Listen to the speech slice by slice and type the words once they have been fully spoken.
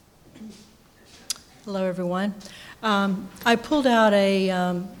Hello, everyone. I pulled out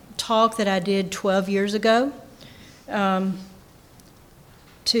a talk that I did 12 years ago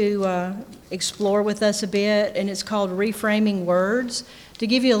to explore with us a bit, and it's called Reframing Words. To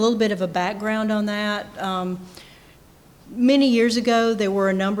give you a little bit of a background on that, many years ago there were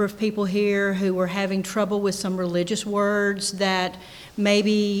a number of people here who were having trouble with some religious words that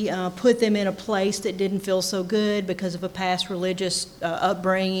maybe put them in a place that didn't feel so good because of a past religious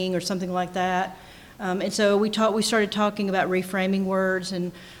upbringing or something like that. And so we started talking about reframing words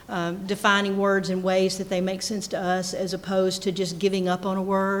and defining words in ways that they make sense to us as opposed to just giving up on a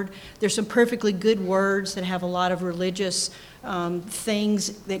word. There's some perfectly good words that have a lot of religious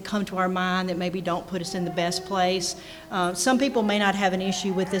things that come to our mind that maybe don't put us in the best place. Some people may not have an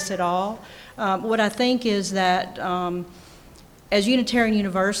issue with this at all. What I think is that as Unitarian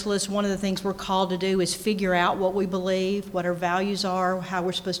Universalists, one of the things we're called to do is figure out what we believe, what our values are, how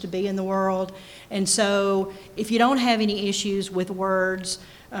we're supposed to be in the world. And so if you don't have any issues with words,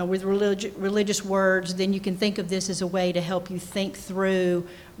 with religious words, then you can think of this as a way to help you think through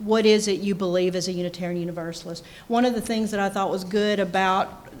what is it you believe as a Unitarian Universalist. One of the things that I thought was good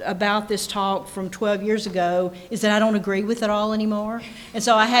about this talk from 12 years ago is that I don't agree with it all anymore. And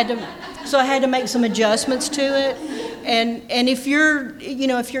so I had to make some adjustments to it. And if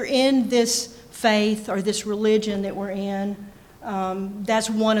you're in this faith or this religion that we're in, that's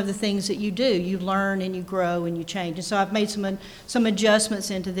one of the things that you do. You learn and you grow and you change. And so I've made some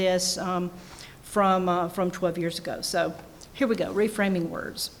adjustments into this from 12 years ago. So here we go, reframing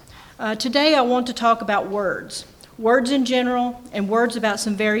words. Today I want to talk about words in general and words about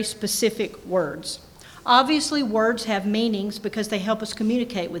some very specific words. Obviously, words have meanings because they help us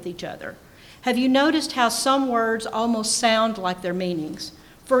communicate with each other. Have you noticed how some words almost sound like their meanings?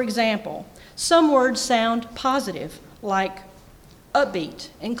 For example, some words sound positive, like upbeat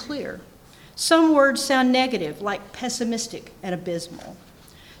and clear. Some words sound negative, like pessimistic and abysmal.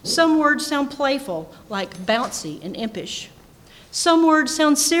 Some words sound playful, like bouncy and impish. Some words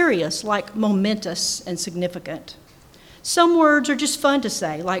sound serious, like momentous and significant. Some words are just fun to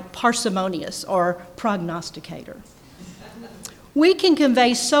say, like parsimonious or prognosticator. We can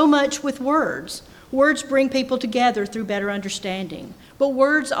convey so much with words. Words bring people together through better understanding. But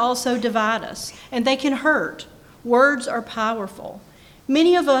words also divide us, and they can hurt. Words are powerful.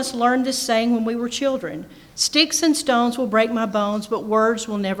 Many of us learned this saying when we were children. Sticks and stones will break my bones, but words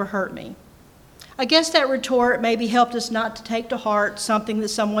will never hurt me. I guess that retort maybe helped us not to take to heart something that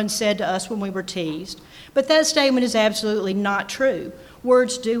someone said to us when we were teased. But that statement is absolutely not true.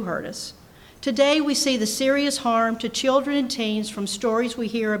 Words do hurt us. Today we see the serious harm to children and teens from stories we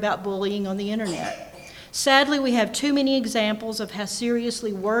hear about bullying on the internet. Sadly, we have too many examples of how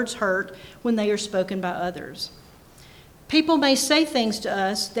seriously words hurt when they are spoken by others. People may say things to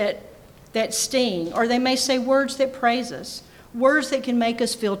us that sting, or they may say words that praise us, words that can make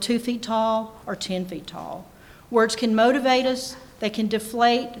us feel 2 feet tall or 10 feet tall. Words can motivate us, they can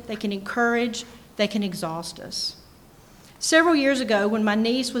deflate, they can encourage, they can exhaust us. Several years ago, when my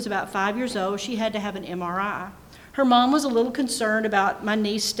niece was about 5 years old, she had to have an MRI. Her mom was a little concerned about my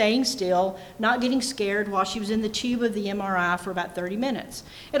niece staying still, not getting scared while she was in the tube of the MRI for about 30 minutes.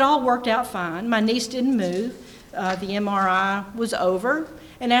 It all worked out fine. My niece didn't move. The MRI was over.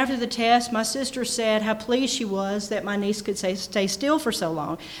 And after the test, my sister said how pleased she was that my niece could stay still for so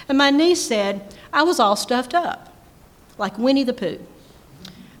long. And my niece said, I was all stuffed up, like Winnie the Pooh.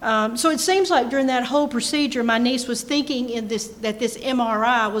 So it seems like during that whole procedure, my niece was thinking that this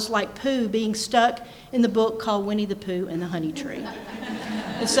MRI was like Pooh being stuck in the book called Winnie the Pooh and the Honey Tree.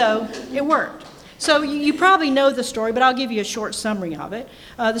 And so it worked. So you probably know the story, but I'll give you a short summary of it.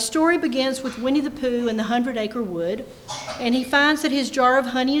 The story begins with Winnie the Pooh in the 100-acre wood, and he finds that his jar of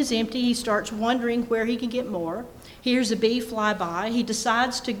honey is empty. He starts wondering where he can get more. He hears a bee fly by. He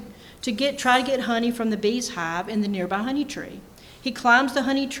decides to try to get honey from the bee's hive in the nearby honey tree. He climbs the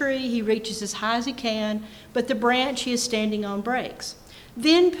honey tree, he reaches as high as he can, but the branch he is standing on breaks.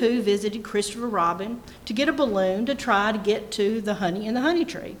 Then Pooh visited Christopher Robin to get a balloon to try to get to the honey in the honey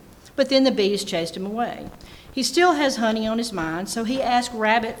tree. But then the bees chased him away. He still has honey on his mind, so he asks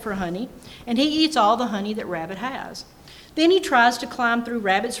Rabbit for honey, and he eats all the honey that Rabbit has. Then he tries to climb through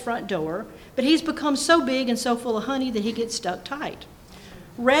Rabbit's front door, but he's become so big and so full of honey that he gets stuck tight.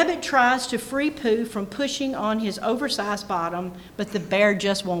 Rabbit tries to free Pooh from pushing on his oversized bottom, but the bear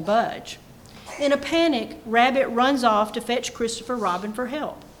just won't budge. In a panic, Rabbit runs off to fetch Christopher Robin for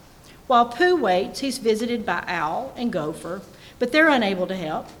help. While Pooh waits, he's visited by Owl and Gopher, but they're unable to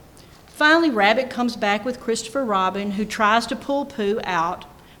help. Finally, Rabbit comes back with Christopher Robin, who tries to pull Pooh out,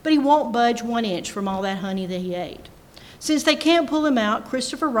 but he won't budge 1 inch from all that honey that he ate. Since they can't pull him out,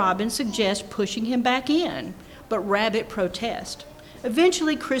 Christopher Robin suggests pushing him back in, but Rabbit protests.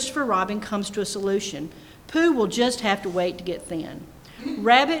 Eventually, Christopher Robin comes to a solution. Pooh will just have to wait to get thin.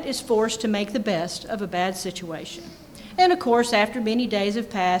 Rabbit is forced to make the best of a bad situation. And of course, after many days have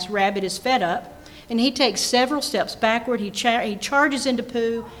passed, Rabbit is fed up, and he takes several steps backward. He charges into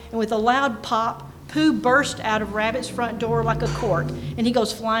Pooh, and with a loud pop, Pooh bursts out of Rabbit's front door like a cork, and he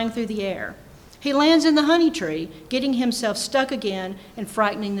goes flying through the air. He lands in the honey tree, getting himself stuck again and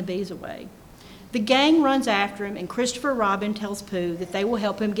frightening the bees away. The gang runs after him, and Christopher Robin tells Pooh that they will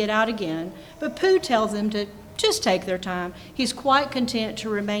help him get out again, but Pooh tells them to just take their time. He's quite content to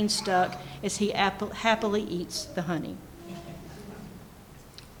remain stuck as he happily eats the honey.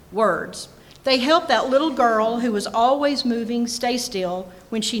 Words. They helped that little girl who was always moving stay still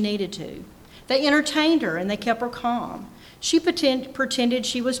when she needed to. They entertained her and they kept her calm. She pretended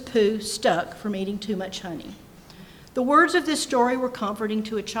she was Pooh stuck from eating too much honey. The words of this story were comforting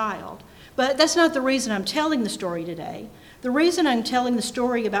to a child, but that's not the reason I'm telling the story today. The reason I'm telling the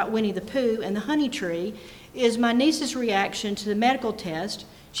story about Winnie the Pooh and the honey tree is my niece's reaction to the medical test.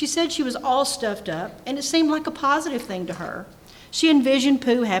 She said she was all stuffed up, and it seemed like a positive thing to her. She envisioned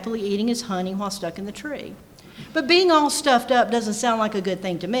Pooh happily eating his honey while stuck in the tree. But being all stuffed up doesn't sound like a good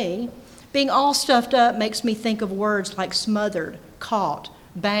thing to me. Being all stuffed up makes me think of words like smothered, caught,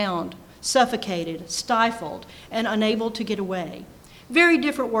 bound, suffocated, stifled, and unable to get away. Very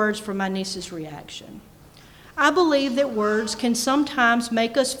different words from my niece's reaction. I believe that words can sometimes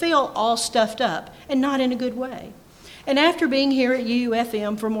make us feel all stuffed up, and not in a good way. And after being here at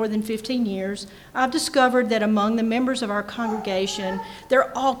UUFM for more than 15 years, I've discovered that among the members of our congregation, there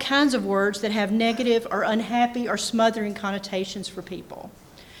are all kinds of words that have negative or unhappy or smothering connotations for people.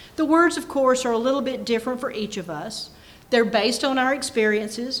 The words, of course, are a little bit different for each of us. They're based on our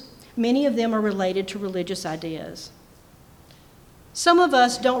experiences. Many of them are related to religious ideas. Some of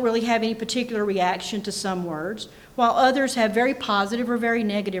us don't really have any particular reaction to some words, while others have very positive or very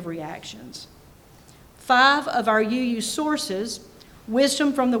negative reactions. 5 of our UU sources,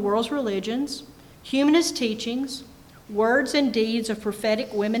 Wisdom from the World's Religions, Humanist Teachings, Words and Deeds of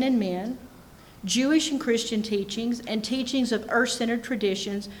Prophetic Women and Men, Jewish and Christian teachings, and teachings of earth-centered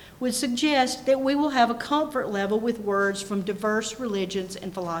traditions would suggest that we will have a comfort level with words from diverse religions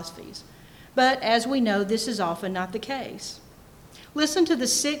and philosophies. But as we know, this is often not the case. Listen to the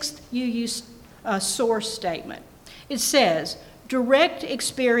 6th UU source statement. It says, direct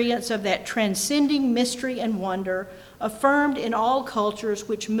experience of that transcending mystery and wonder affirmed in all cultures,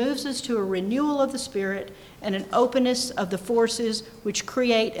 which moves us to a renewal of the spirit and an openness of the forces which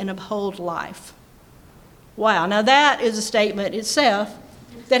create and uphold life. Wow, now that is a statement itself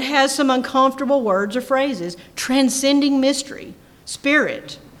that has some uncomfortable words or phrases. Transcending mystery,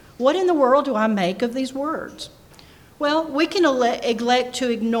 spirit. What in the world do I make of these words? Well, we can elect to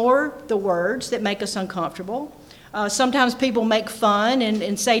ignore the words that make us uncomfortable. Sometimes people make fun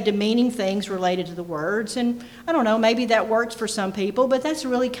and say demeaning things related to the words, and I don't know, maybe that works for some people, but that's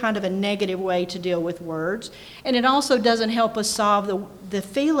really kind of a negative way to deal with words, and it also doesn't help us solve the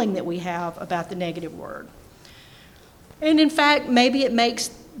feeling that we have about the negative word. And in fact, maybe it makes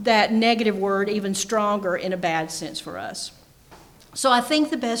that negative word even stronger in a bad sense for us. So I think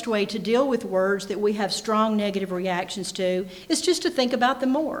the best way to deal with words that we have strong negative reactions to is just to think about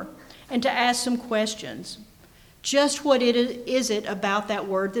them more and to ask some questions. Just what is it about that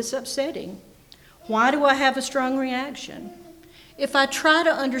word that's upsetting? Why do I have a strong reaction? If I try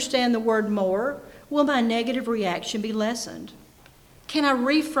to understand the word more, will my negative reaction be lessened? Can I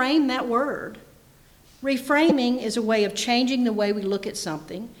reframe that word? Reframing is a way of changing the way we look at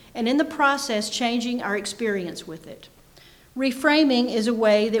something, and in the process, changing our experience with it. Reframing is a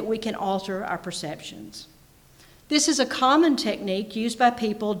way that we can alter our perceptions. This is a common technique used by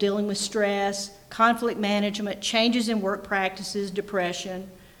people dealing with stress, conflict management, changes in work practices, depression,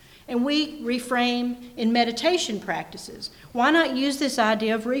 and we reframe in meditation practices. Why not use this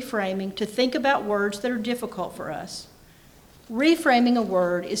idea of reframing to think about words that are difficult for us? Reframing a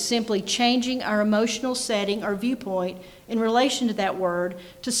word is simply changing our emotional setting or viewpoint in relation to that word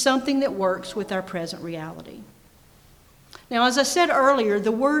to something that works with our present reality. Now, as I said earlier,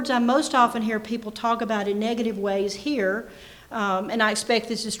 the words I most often hear people talk about in negative ways here, and I expect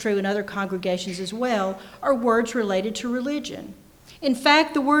this is true in other congregations as well, are words related to religion. In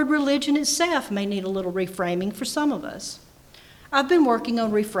fact, the word religion itself may need a little reframing for some of us. I've been working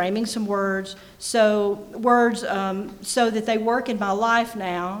on reframing some words so that they work in my life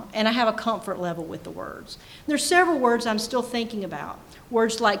now, and I have a comfort level with the words. There's several words I'm still thinking about.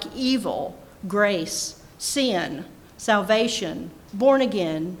 Words like evil, grace, sin, salvation, born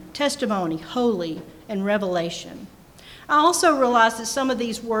again, testimony, holy, and revelation. I also realize that some of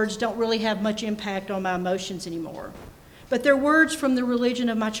these words don't really have much impact on my emotions anymore. But they're words from the religion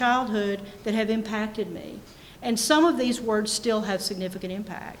of my childhood that have impacted me. And some of these words still have significant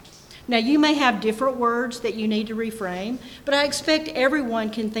impact. Now, you may have different words that you need to reframe, but I expect everyone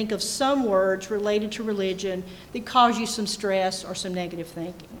can think of some words related to religion that cause you some stress or some negative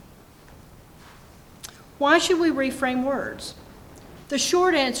thinking. Why should we reframe words? The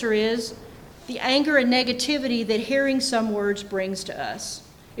short answer is the anger and negativity that hearing some words brings to us.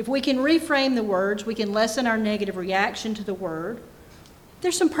 If we can reframe the words, we can lessen our negative reaction to the word.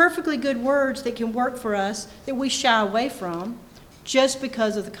 There's some perfectly good words that can work for us that we shy away from just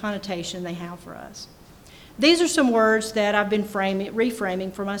because of the connotation they have for us. These are some words that I've been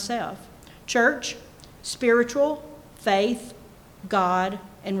reframing for myself: church, spiritual, faith, God,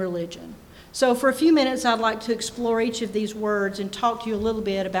 and religion. So for a few minutes, I'd like to explore each of these words and talk to you a little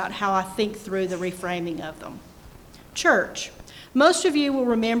bit about how I think through the reframing of them. Church. Most of you will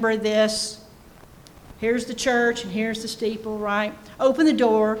remember this. Here's the church and here's the steeple, right? Open the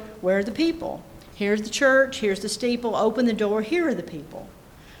door, where are the people? Here's the church, here's the steeple, open the door, here are the people.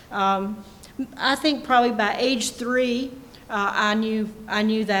 I think probably by age 3, I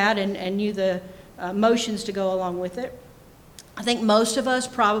knew that and knew the motions to go along with it. I think most of us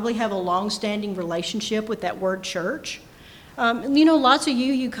probably have a long-standing relationship with that word church. Lots of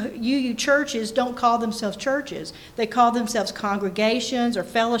UU churches don't call themselves churches. They call themselves congregations or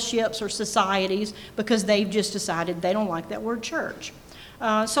fellowships or societies because they've just decided they don't like that word church.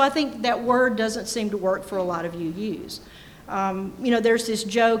 So I think that word doesn't seem to work for a lot of UUs. There's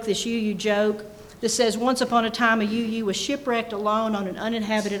this UU joke that says, once upon a time a UU was shipwrecked alone on an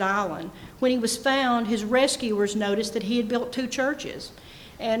uninhabited island. When he was found, his rescuers noticed that he had built 2 churches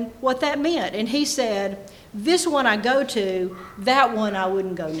and what that meant. And he said, this one I go to, that one I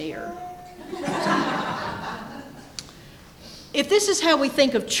wouldn't go near. If this is how we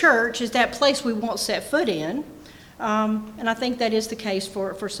think of church, is that place we won't set foot in, and I think that is the case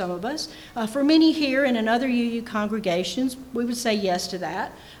for some of us. For many here and in other UU congregations, we would say yes to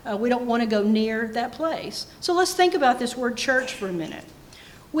that. We don't want to go near that place. So let's think about this word church for a minute.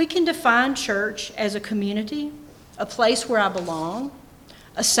 We can define church as a community, a place where I belong,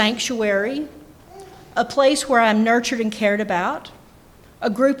 a sanctuary, a place where I'm nurtured and cared about, a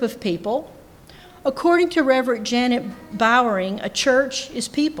group of people. According to Reverend Janet Bowering, a church is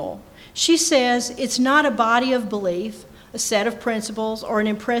people. She says it's not a body of belief, a set of principles, or an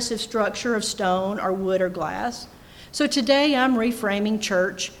impressive structure of stone or wood or glass. So today I'm reframing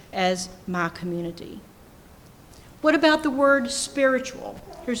church as my community. What about the word spiritual?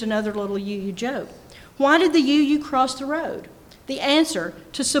 Here's another little UU joke. Why did the UU cross the road? The answer: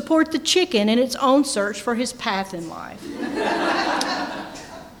 to support the chicken in its own search for his path in life.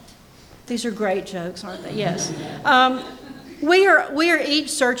 These are great jokes, aren't they? Yes. We are each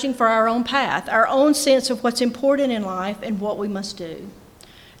searching for our own path, our own sense of what's important in life and what we must do.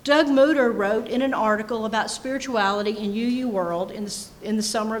 Doug Mutter wrote in an article about spirituality in UU World in the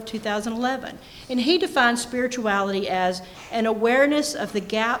summer of 2011, and he defined spirituality as an awareness of the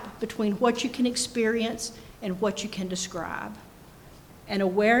gap between what you can experience and what you can describe. An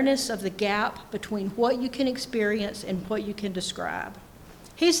awareness of the gap between what you can experience and what you can describe.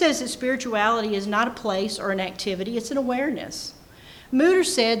 He says that spirituality is not a place or an activity, it's an awareness. Mutter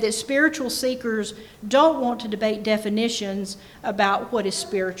said that spiritual seekers don't want to debate definitions about what is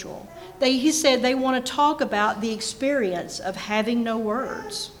spiritual. He said they want to talk about the experience of having no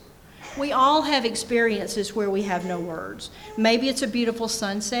words. We all have experiences where we have no words. Maybe it's a beautiful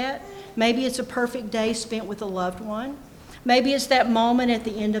sunset. Maybe it's a perfect day spent with a loved one. Maybe it's that moment at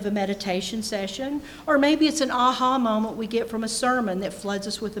the end of a meditation session, or maybe it's an aha moment we get from a sermon that floods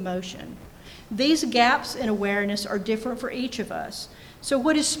us with emotion. These gaps in awareness are different for each of us. So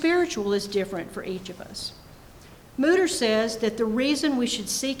what is spiritual is different for each of us. Mutter says that the reason we should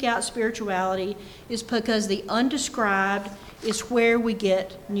seek out spirituality is because the undescribed is where we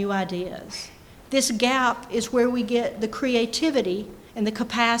get new ideas. This gap is where we get the creativity and the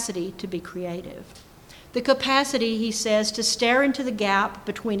capacity to be creative. The capacity, he says, to stare into the gap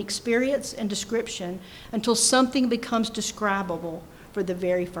between experience and description until something becomes describable for the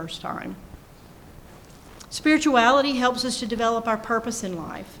very first time. Spirituality helps us to develop our purpose in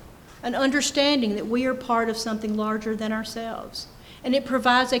life, an understanding that we are part of something larger than ourselves, and it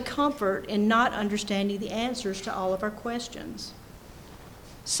provides a comfort in not understanding the answers to all of our questions.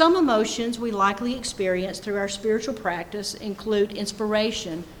 Some emotions we likely experience through our spiritual practice include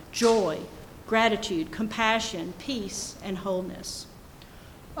inspiration, joy, gratitude, compassion, peace, and wholeness.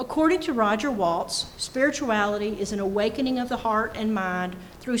 According to Roger Waltz, spirituality is an awakening of the heart and mind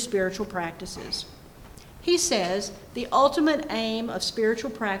through spiritual practices. He says, the ultimate aim of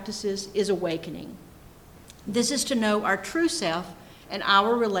spiritual practices is awakening. This is to know our true self and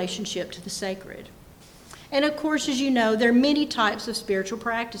our relationship to the sacred. And of course, as you know, there are many types of spiritual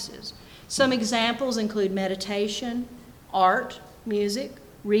practices. Some examples include meditation, art, music,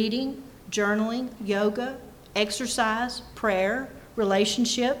 reading, journaling, yoga, exercise, prayer,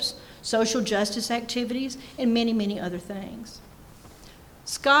 relationships, social justice activities, and many, many other things.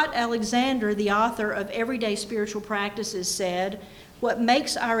 Scott Alexander, the author of Everyday Spiritual Practices, said, "What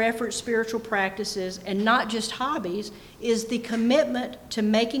makes our efforts spiritual practices and not just hobbies is the commitment to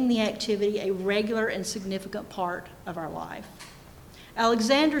making the activity a regular and significant part of our life."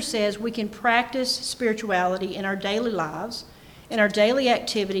 Alexander says we can practice spirituality in our daily lives, in our daily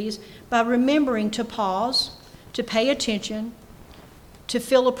activities, by remembering to pause, to pay attention, to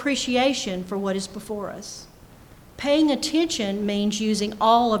feel appreciation for what is before us. Paying attention means using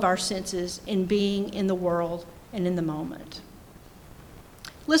all of our senses in being in the world and in the moment.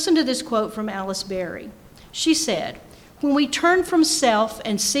 Listen to this quote from Alice Berry. She said, "When we turn from self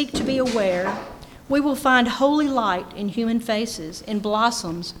and seek to be aware, we will find holy light in human faces, in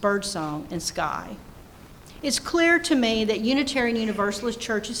blossoms, birdsong, and sky." It's clear to me that Unitarian Universalist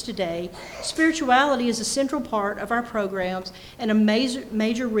churches today, spirituality is a central part of our programs and a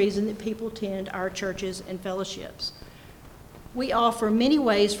major reason that people attend our churches and fellowships. We offer many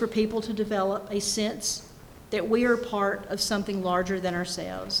ways for people to develop a sense that we are part of something larger than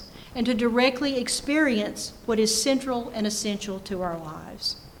ourselves and to directly experience what is central and essential to our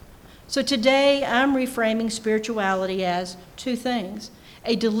lives. So today I'm reframing spirituality as two things: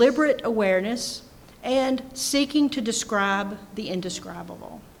 a deliberate awareness and seeking to describe the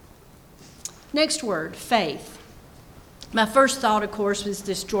indescribable. Next word, faith. My first thought, of course, was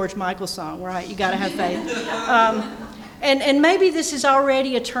this George Michael song, right? You gotta have faith. And maybe this is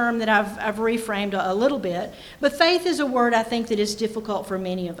already a term that I've reframed a little bit, but faith is a word I think that is difficult for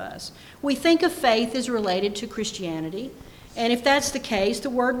many of us. We think of faith as related to Christianity, and if that's the case,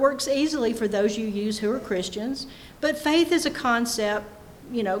 the word works easily for those you use who are Christians, but faith is a concept.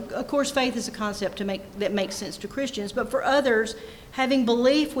 You know, of course, faith is a concept that makes sense to Christians, but for others, having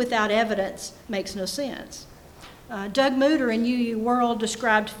belief without evidence makes no sense. Doug Mooter in UU World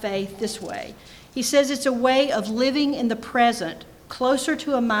described faith this way. He says it's a way of living in the present, closer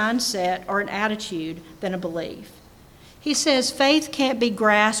to a mindset or an attitude than a belief. He says faith can't be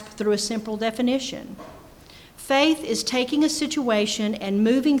grasped through a simple definition. Faith is taking a situation and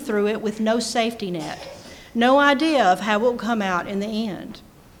moving through it with no safety net. No idea of how it will come out in the end.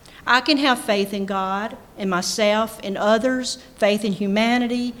 I can have faith in God, in myself, in others, faith in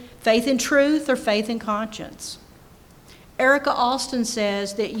humanity, faith in truth, or faith in conscience. Erica Alston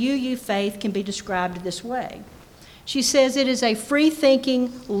says that UU faith can be described this way. She says it is a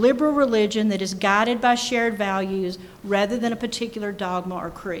free-thinking, liberal religion that is guided by shared values rather than a particular dogma or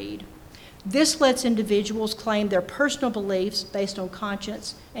creed. This lets individuals claim their personal beliefs based on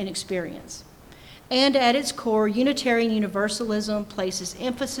conscience and experience. And at its core, Unitarian Universalism places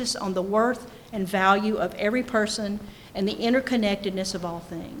emphasis on the worth and value of every person and the interconnectedness of all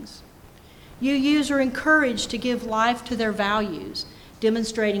things. UUs are encouraged to give life to their values,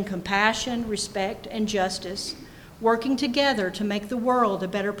 demonstrating compassion, respect, and justice, working together to make the world a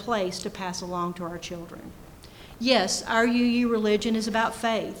better place to pass along to our children. Yes, our UU religion is about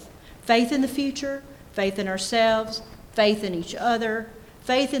faith. Faith in the future, faith in ourselves, faith in each other,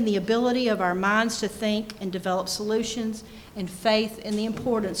 faith in the ability of our minds to think and develop solutions, and faith in the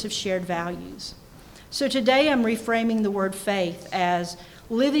importance of shared values. So today I'm reframing the word faith as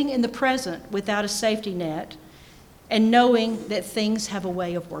living in the present without a safety net and knowing that things have a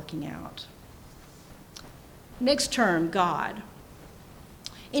way of working out. Next term, God.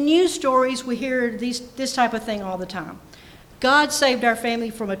 In news stories, we hear this type of thing all the time. God saved our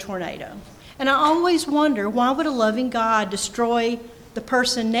family from a tornado. And I always wonder, why would a loving God destroy the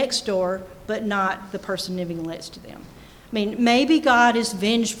person next door, but not the person living next to them? I mean, maybe God is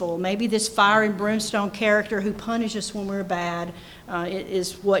vengeful. Maybe this fire and brimstone character who punishes us when we're bad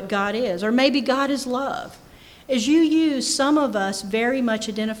is what God is. Or maybe God is love. As you use, some of us very much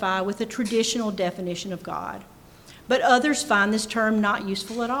identify with the traditional definition of God, but others find this term not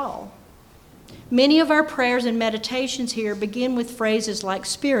useful at all. Many of our prayers and meditations here begin with phrases like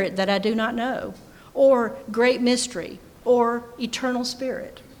Spirit that I do not know, or Great Mystery, or Eternal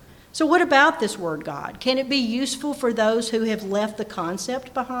Spirit. So what about this word God? Can it be useful for those who have left the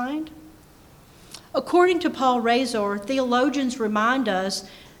concept behind? According to Paul Razor, theologians remind us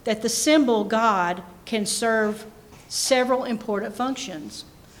that the symbol God can serve several important functions.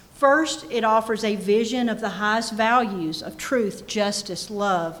 First, it offers a vision of the highest values of truth, justice,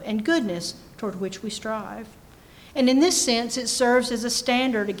 love, and goodness toward which we strive. And in this sense, it serves as a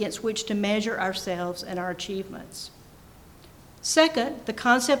standard against which to measure ourselves and our achievements. Second, the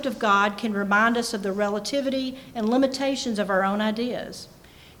concept of God can remind us of the relativity and limitations of our own ideas.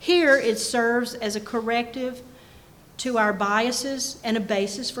 Here, it serves as a corrective to our biases and a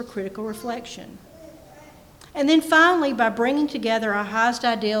basis for critical reflection. And then finally, by bringing together our highest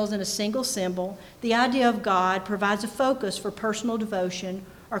ideals in a single symbol, the idea of God provides a focus for personal devotion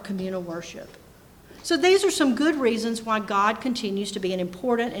or communal worship. So these are some good reasons why God continues to be an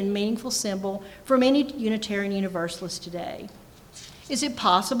important and meaningful symbol for many Unitarian Universalists today. Is it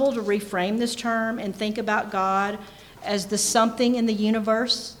possible to reframe this term and think about God as the something in the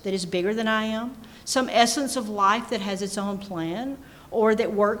universe that is bigger than I am? Some essence of life that has its own plan or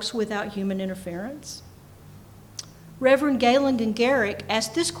that works without human interference? Reverend Galen Gungaric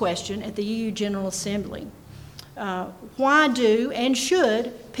asked this question at the UU General Assembly. Why do and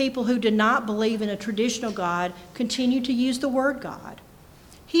should people who do not believe in a traditional God continue to use the word God?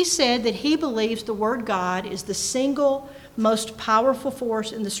 He said that he believes the word God is the single most powerful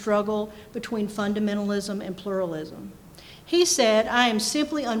force in the struggle between fundamentalism and pluralism. He said, I am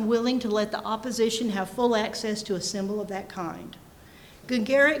simply unwilling to let the opposition have full access to a symbol of that kind.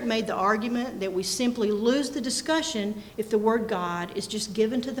 Gungaric made the argument that we simply lose the discussion if the word God is just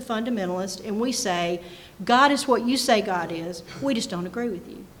given to the fundamentalist and we say, God is what you say God is, we just don't agree with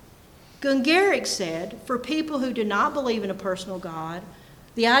you. Gungaric said, for people who do not believe in a personal God,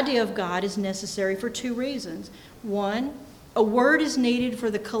 the idea of God is necessary for two reasons. One, a word is needed for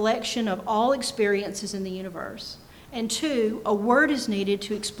the collection of all experiences in the universe. And two, a word is needed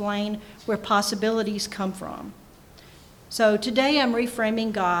to explain where possibilities come from. So today I'm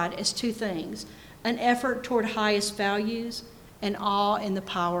reframing God as two things, an effort toward highest values and awe in the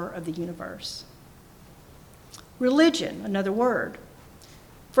power of the universe. Religion, another word.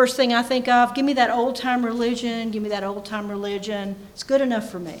 First thing I think of, give me that old-time religion, give me that old-time religion. It's good enough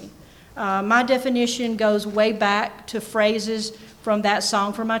for me. My definition goes way back to phrases from that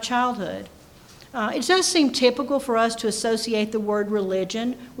song from my childhood. It does seem typical for us to associate the word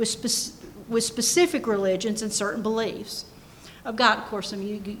religion with specific religions and certain beliefs. I've got, of course, some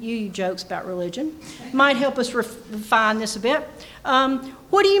you jokes about religion. Might help us refine this a bit.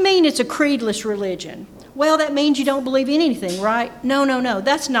 What do you mean it's a creedless religion? Well, that means you don't believe in anything, right? No,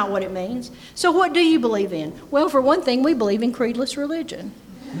 that's not what it means. So what do you believe in? Well, for one thing, we believe in creedless religion.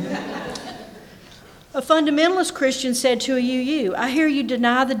 A fundamentalist Christian said to a UU, I hear you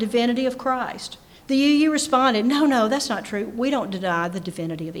deny the divinity of Christ. The UU responded, no, that's not true. We don't deny the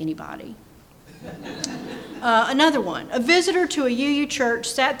divinity of anybody. Another one, a visitor to a UU church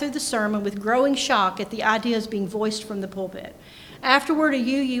sat through the sermon with growing shock at the ideas being voiced from the pulpit. Afterward, a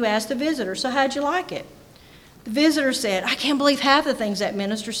UU asked the visitor, so how'd you like it? The visitor said, I can't believe half the things that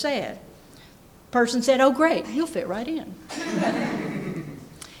minister said. The person said, oh great, you'll fit right in.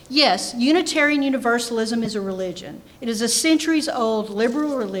 Yes, Unitarian Universalism is a religion. It is a centuries-old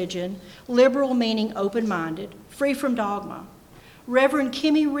liberal religion, liberal meaning open-minded, free from dogma. Reverend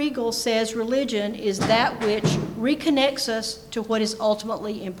Kimmy Regal says religion is that which reconnects us to what is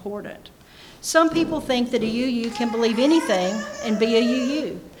ultimately important. Some people think that a UU can believe anything and be a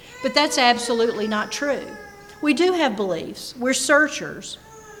UU, but that's absolutely not true. We do have beliefs. We're searchers,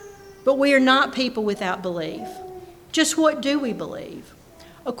 but we are not people without belief. Just what do we believe?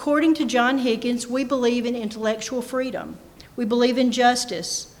 According to John Higgins, we believe in intellectual freedom. We believe in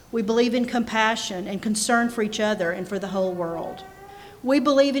justice. We believe in compassion and concern for each other and for the whole world. We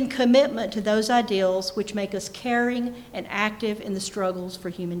believe in commitment to those ideals which make us caring and active in the struggles for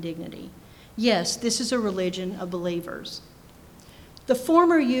human dignity. Yes, this is a religion of believers. The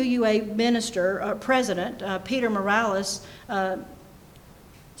former UUA minister, president, Peter Morales,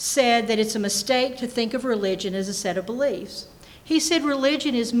 said that it's a mistake to think of religion as a set of beliefs. He said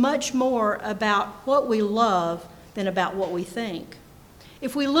religion is much more about what we love than about what we think.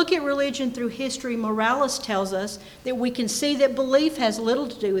 If we look at religion through history, Morales tells us that we can see that belief has little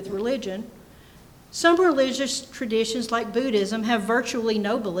to do with religion. Some religious traditions, like Buddhism, have virtually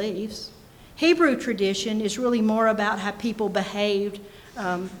no beliefs. Hebrew tradition is really more about how people behaved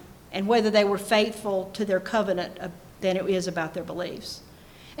and whether they were faithful to their covenant than it is about their beliefs.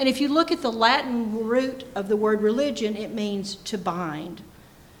 And if you look at the Latin root of the word religion, it means to bind.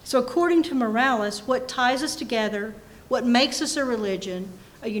 So according to Morales, what ties us together, what makes us a religion,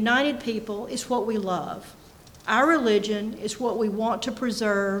 a united people, is what we love. Our religion is what we want to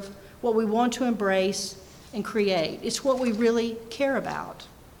preserve, what we want to embrace and create. It's what we really care about.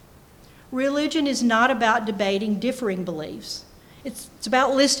 Religion is not about debating differing beliefs. It's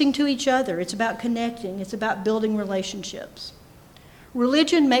about listening to each other. It's about connecting. It's about building relationships.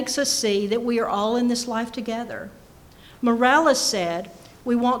 Religion makes us see that we are all in this life together. Morales said,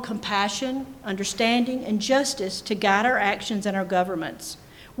 "We want compassion, understanding, and justice to guide our actions and our governments.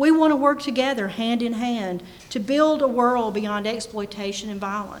 We want to work together hand in hand to build a world beyond exploitation and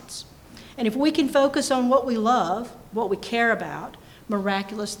violence. And if we can focus on what we love, what we care about,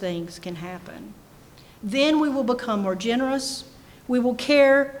 miraculous things can happen. Then we will become more generous. We will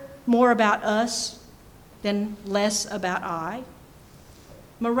care more about us than less about I."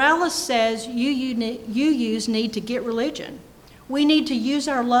 Morales says youths need to get religion. We need to use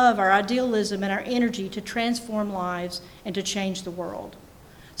our love, our idealism, and our energy to transform lives and to change the world.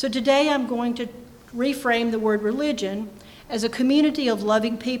 So today I'm going to reframe the word religion as a community of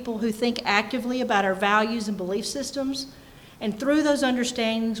loving people who think actively about our values and belief systems, and through those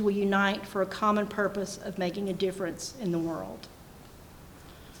understandings we unite for a common purpose of making a difference in the world.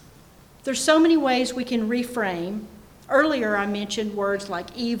 There's so many ways we can reframe. Earlier I mentioned words like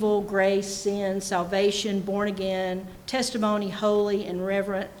evil, grace, sin, salvation, born again, testimony, holy, and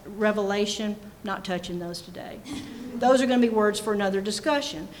revelation. Not touching those today. Those are going to be words for another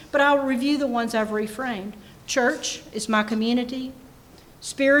discussion, but I'll review the ones I've reframed. Church is my community.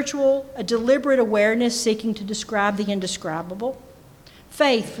 Spiritual, a deliberate awareness seeking to describe the indescribable.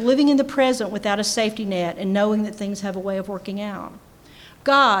 Faith, living in the present without a safety net and knowing that things have a way of working out.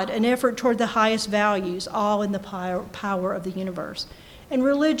 God, an effort toward the highest values, all in the power of the universe. And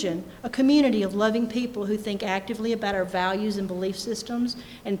religion, a community of loving people who think actively about our values and belief systems,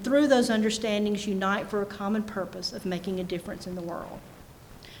 and through those understandings unite for a common purpose of making a difference in the world.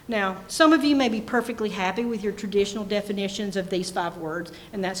 Now, some of you may be perfectly happy with your traditional definitions of these 5 words,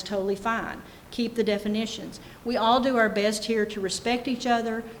 and that's totally fine. Keep the definitions. We all do our best here to respect each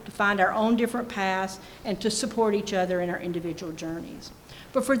other, to find our own different paths, and to support each other in our individual journeys.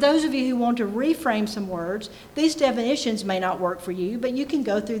 But for those of you who want to reframe some words, these definitions may not work for you, but you can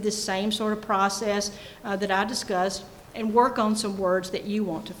go through this same sort of process that I discussed and work on some words that you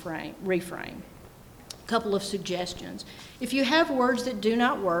want to reframe. A couple of suggestions. If you have words that do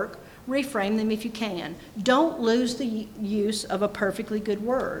not work, reframe them if you can. Don't lose the use of a perfectly good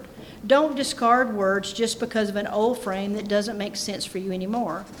word. Don't discard words just because of an old frame that doesn't make sense for you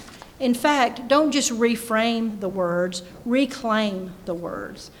anymore. In fact, don't just reframe the words, reclaim the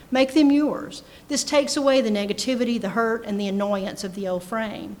words. Make them yours. This takes away the negativity, the hurt, and the annoyance of the old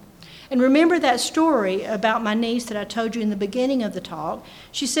frame. And remember that story about my niece that I told you in the beginning of the talk?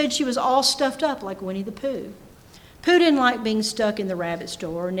 She said she was all stuffed up like Winnie the Pooh. Pooh didn't like being stuck in the rabbit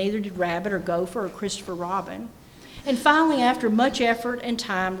store, neither did Rabbit or Gopher or Christopher Robin. And finally, after much effort and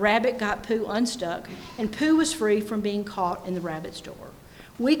time, Rabbit got Pooh unstuck, and Pooh was free from being caught in the rabbit store.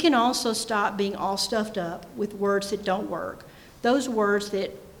 We can also stop being all stuffed up with words that don't work. Those words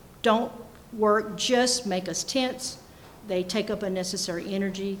that don't work just make us tense, they take up unnecessary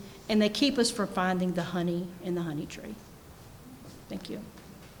energy, and they keep us from finding the honey in the honey tree. Thank you.